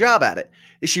amazing job at it.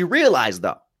 And she realized,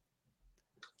 though,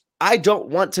 I don't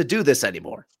want to do this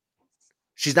anymore.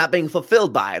 She's not being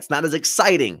fulfilled by it. It's not as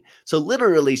exciting. So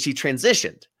literally, she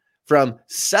transitioned from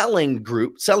selling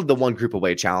the one group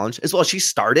away challenge, as well as she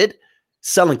started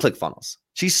selling ClickFunnels.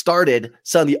 She started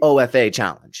selling the OFA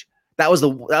challenge. That was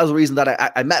the reason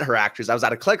that I met her actually. I was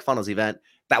at a ClickFunnels event.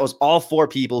 That was all 4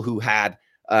 people who had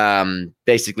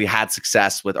basically had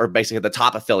success with, or basically the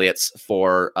top affiliates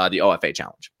for the OFA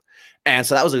challenge. And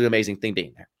so that was an amazing thing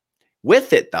being there.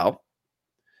 With it though,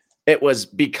 it was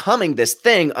becoming this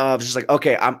thing of just like,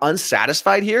 okay, I'm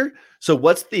unsatisfied here. So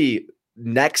what's the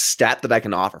next step that I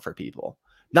can offer for people?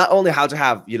 Not only how to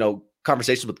have,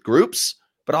 conversations with groups,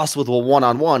 but also with a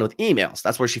one-on-one with emails.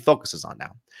 That's where she focuses on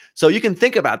now. So you can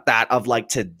think about that of like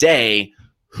today,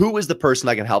 who is the person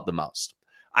that can help the most?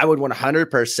 I would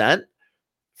 100%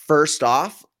 first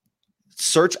off,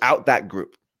 search out that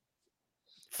group.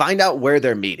 Find out where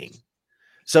they're meeting.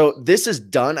 So this is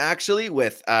done actually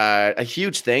with a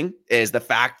huge thing is the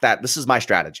fact that this is my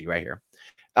strategy right here.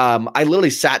 I literally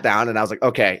sat down and I was like,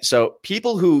 okay, so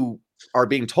people who are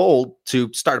being told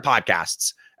to start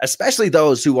podcasts, especially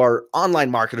those who are online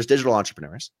marketers, digital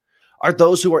entrepreneurs, are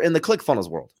those who are in the ClickFunnels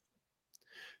world.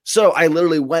 So I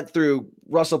literally went through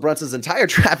Russell Brunson's entire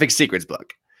Traffic Secrets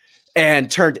book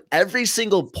and turned every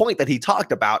single point that he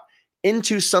talked about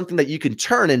into something that you can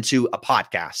turn into a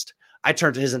podcast. I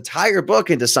turned his entire book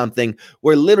into something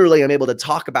where literally I'm able to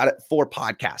talk about it for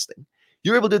podcasting.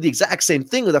 You're able to do the exact same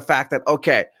thing with the fact that,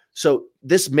 okay, so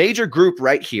this major group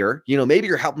right here, maybe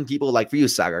you're helping people like for you,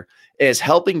 Sagar, is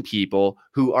helping people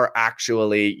who are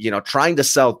actually, trying to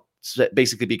sell,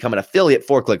 basically become an affiliate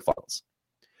for ClickFunnels.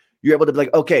 You're able to be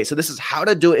like, okay, so this is how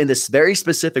to do it in this very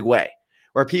specific way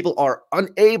where people are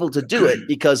unable to do it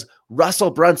because Russell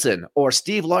Brunson or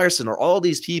Steve Larson or all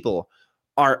these people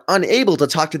are unable to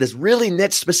talk to this really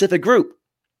niche specific group.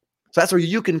 So that's where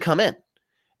you can come in.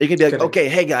 You can be like, okay,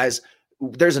 hey guys,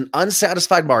 there's an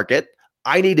unsatisfied market.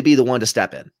 I need to be the one to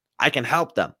step in. I can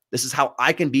help them. This is how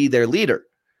I can be their leader.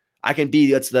 I can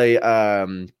be,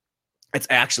 It's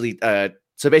actually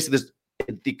so basically there's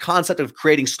the concept of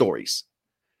creating stories.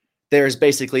 There's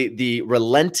basically the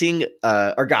relenting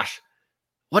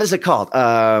what is it called?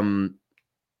 The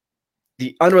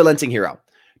unrelenting hero.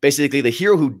 Basically the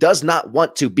hero who does not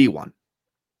want to be one.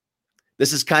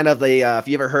 This is kind of the if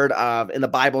you ever heard of in the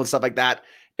Bible and stuff like that,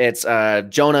 it's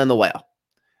Jonah and the whale.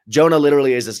 Jonah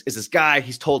literally is this guy.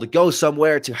 He's told to go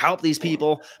somewhere to help these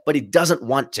people, but he doesn't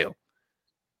want to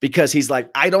because he's like,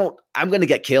 I'm going to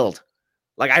get killed.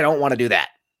 Like, I don't want to do that.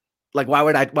 Like, why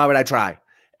would I try?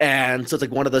 And so it's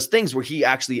like one of those things where he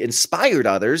actually inspired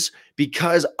others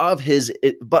because of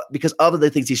the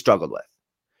things he struggled with.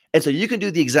 And so you can do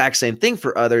the exact same thing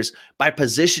for others by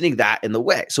positioning that in the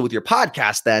way. So with your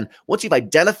podcast, then once you've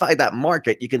identified that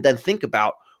market, you can then think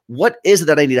about what is it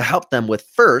that I need to help them with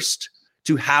first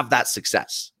to have that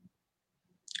success.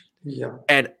 Yeah.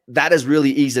 And that is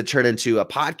really easy to turn into a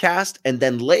podcast. And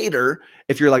then later,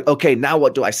 if you're like, okay, now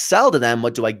what do I sell to them?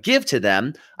 What do I give to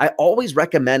them? I always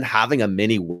recommend having a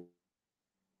mini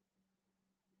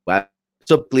web.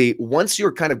 So once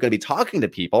you're kind of going to be talking to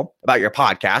people about your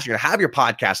podcast, you're going to have your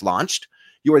podcast launched.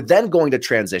 You are then going to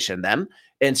transition them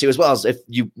into, as well as if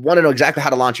you want to know exactly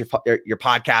how to launch your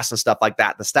podcast and stuff like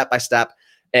that, the step-by-step.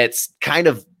 It's kind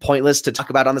of pointless to talk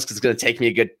about on this because it's going to take me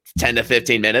a good 10 to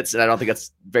 15 minutes. And I don't think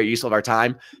it's very useful of our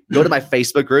time. Go to my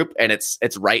Facebook group and it's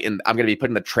right in, I'm going to be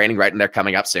putting the training right in there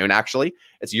coming up soon. Actually,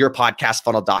 it's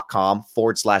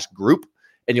yourpodcastfunnel.com/group.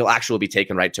 And you'll actually be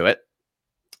taken right to it.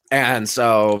 And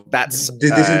so that's,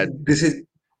 this is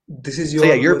your,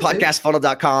 so yeah,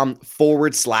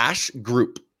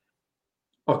 yourpodcastfunnel.com/group.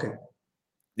 Okay.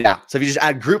 Yeah. So if you just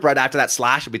add group right after that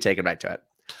slash, you'll be taken right to it.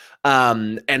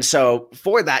 And so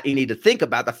for that, you need to think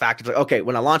about the fact of like, okay,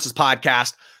 when I launch this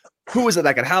podcast, who is it that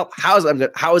I can help? How is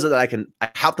it that I can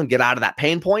help them get out of that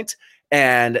pain point?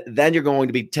 And then you're going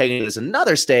to be taking this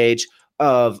another stage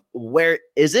of where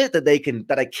is it that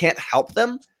that I can't help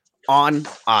them on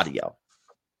audio?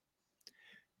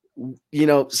 You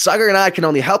know, Sagar and I can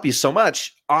only help you so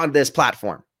much on this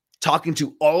platform, talking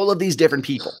to all of these different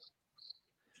people.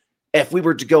 If we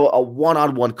were to go a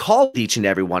one-on-one call with each and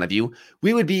every one of you,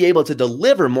 we would be able to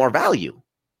deliver more value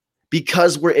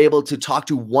because we're able to talk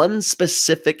to one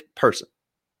specific person.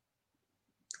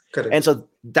 Correct. And so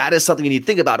that is something you need to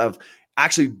think about of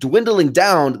actually dwindling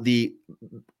down the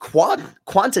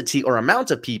quantity or amount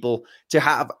of people to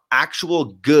have actual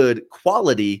good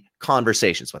quality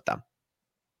conversations with them.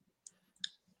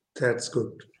 That's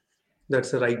good.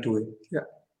 That's the right way. Yeah.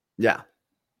 Yeah.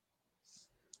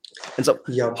 And so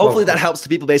Yeah, hopefully that perfect. helps to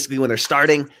people basically when they're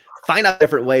starting, find out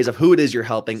different ways of who it is you're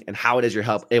helping and how it is you're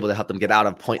able to help them get out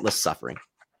of pointless suffering.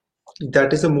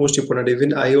 That is the most important.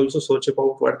 Even I also search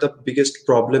about what the biggest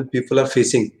problem people are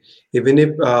facing. Even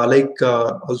if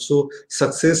also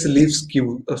success leaves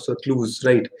clues,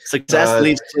 right? Success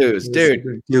leaves clues,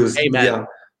 dude. Clues. Amen. Yeah.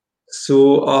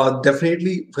 So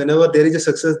definitely, whenever there is a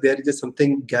success, there is a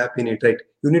something gap in it, right?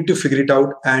 You need to figure it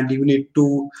out, and you need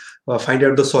to find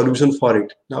out the solution for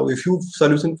it. Now, if you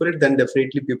solution for it, then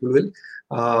definitely people will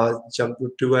jump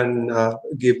to and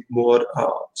give more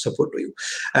support to you.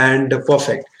 And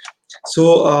perfect.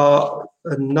 So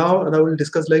now I will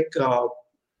discuss one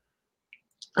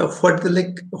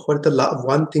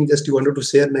thing just you wanted to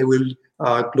say, and I will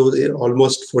close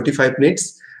almost 45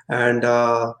 minutes and.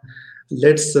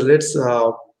 Let's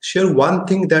share one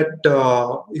thing that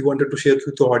you wanted to share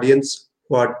with the audience,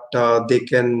 what they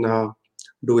can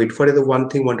do it. What is the one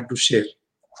thing you wanted to share?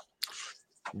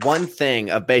 One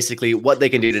thing of basically what they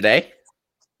can do today.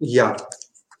 Yeah.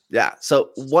 Yeah. So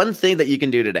one thing that you can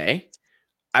do today,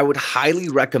 I would highly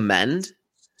recommend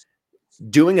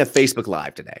doing a Facebook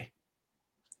Live today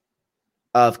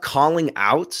of calling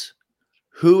out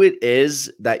who it is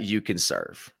that you can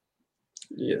serve.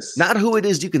 Yes. Not who it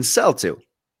is you can sell to,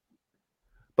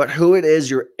 but who it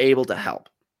is you're able to help.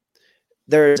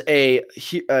 There's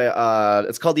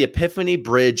it's called the Epiphany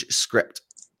Bridge script.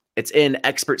 It's in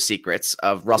Expert Secrets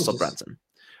of Russell Brunson.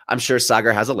 I'm sure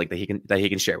Sagar has a link that he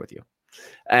can share with you.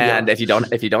 And if you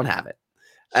don't have it,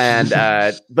 and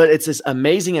but it's this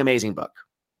amazing book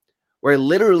where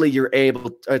literally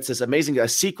it's this amazing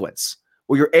sequence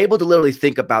where you're able to literally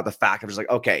think about the fact of just like,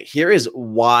 okay, here is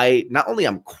why not only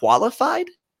I'm qualified,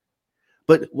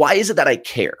 but why is it that I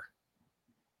care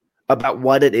about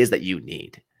what it is that you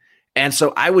need? And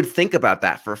so I would think about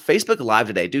that for Facebook Live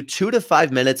today. Do 2 to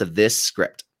 5 minutes of this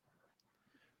script.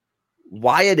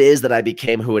 Why it is that I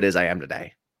became who it is I am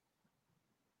today.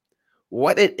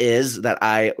 What it is that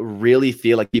I really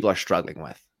feel like people are struggling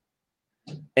with.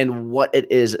 And what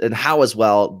it is and how as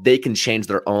well they can change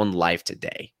their own life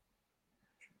today.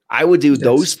 I would do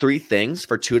those 3 things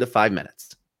for 2 to 5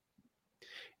 minutes.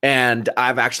 And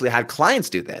I've actually had clients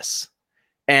do this.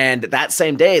 And that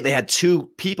same day, they had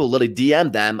 2 people literally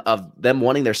DM them of them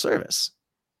wanting their service.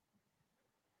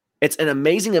 It's an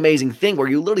amazing, amazing thing where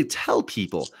you literally tell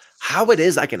people how it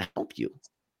is I can help you.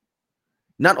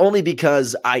 Not only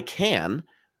because I can,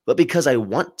 but because I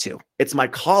want to. It's my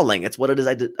calling. It's what it is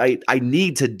I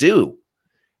need to do.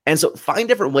 And so find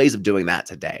different ways of doing that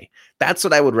today. That's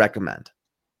what I would recommend.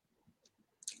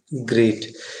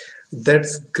 Great.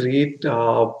 That's great,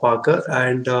 Parker.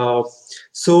 And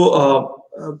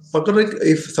Parker, like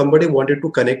if somebody wanted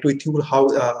to connect with you, how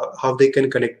they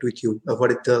can connect with you?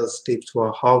 What is the steps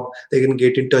for how they can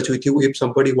get in touch with you? If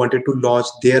somebody wanted to launch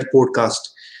their podcast,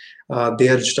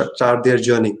 start their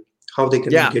journey, how they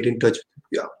can Yeah. get in touch?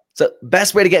 Yeah. So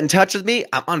best way to get in touch with me,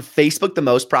 I'm on Facebook the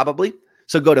most probably.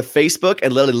 So go to Facebook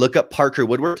and literally look up Parker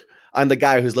Woodward. I'm the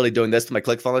guy who's literally doing this to my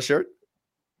ClickFunnels shirt.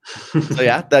 So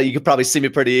yeah, that you could probably see me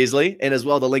pretty easily. And as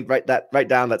well, the link right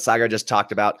down that Sagar just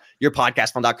talked about,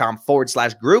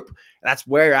 yourpodcastfunnel.com/group. That's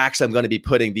where actually I'm going to be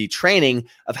putting the training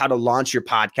of how to launch your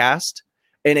podcast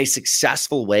in a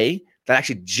successful way that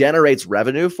actually generates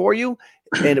revenue for you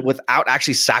and without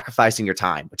actually sacrificing your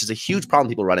time, which is a huge problem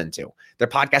people run into. Their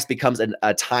podcast becomes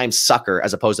a time sucker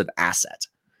as opposed to an asset.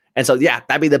 And so, yeah,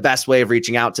 that'd be the best way of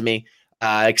reaching out to me.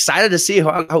 Excited to see who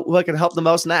I can help the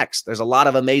most next. There's a lot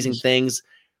of amazing things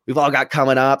we've all got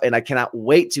coming up, and I cannot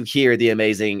wait to hear the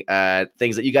amazing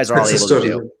things that you guys are all able to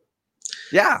do.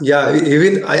 Yeah. Yeah,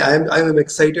 even I'm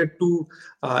excited to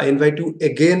invite you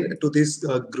again to this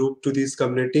group, to this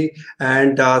community,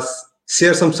 and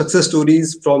share some success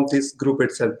stories from this group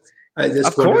itself. I just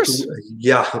Of wanted course.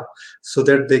 to, so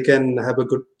that they can have a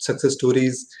good success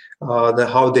stories,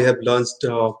 how they have launched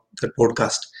the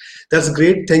podcast. That's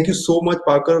great. Thank you so much,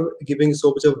 Parker, giving so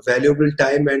much of valuable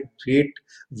time and great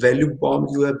value bomb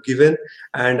you have given.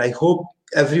 And I hope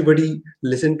everybody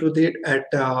listen to it and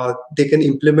they can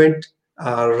implement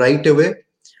right away.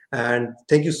 And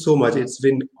thank you so much. It's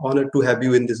been honored to have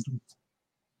you in this group.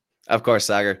 Of course,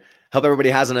 Sagar. Hope everybody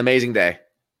has an amazing day.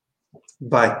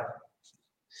 Bye.